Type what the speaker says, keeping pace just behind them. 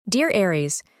Dear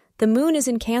Aries, the moon is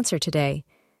in Cancer today.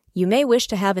 You may wish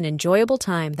to have an enjoyable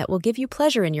time that will give you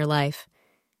pleasure in your life.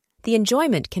 The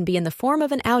enjoyment can be in the form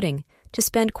of an outing to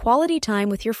spend quality time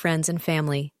with your friends and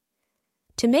family.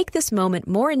 To make this moment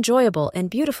more enjoyable and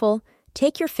beautiful,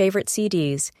 take your favorite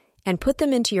CDs and put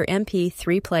them into your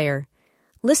MP3 player.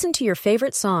 Listen to your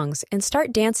favorite songs and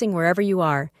start dancing wherever you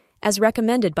are, as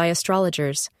recommended by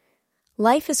astrologers.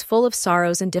 Life is full of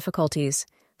sorrows and difficulties,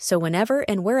 so whenever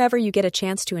and wherever you get a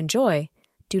chance to enjoy,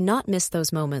 do not miss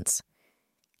those moments.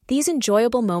 These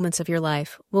enjoyable moments of your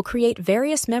life will create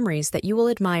various memories that you will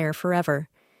admire forever.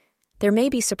 There may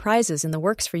be surprises in the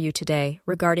works for you today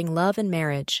regarding love and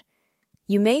marriage.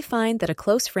 You may find that a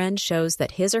close friend shows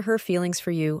that his or her feelings for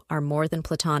you are more than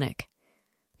platonic.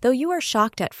 Though you are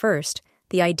shocked at first,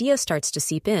 the idea starts to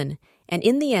seep in, and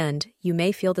in the end, you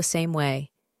may feel the same way.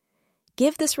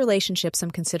 Give this relationship some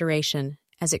consideration,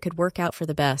 as it could work out for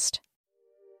the best.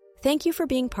 Thank you for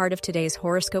being part of today's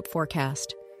horoscope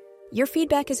forecast. Your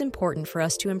feedback is important for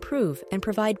us to improve and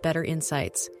provide better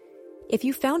insights. If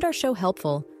you found our show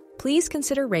helpful, please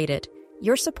consider rate it.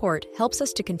 Your support helps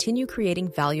us to continue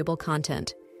creating valuable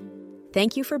content.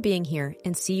 Thank you for being here,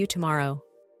 and see you tomorrow.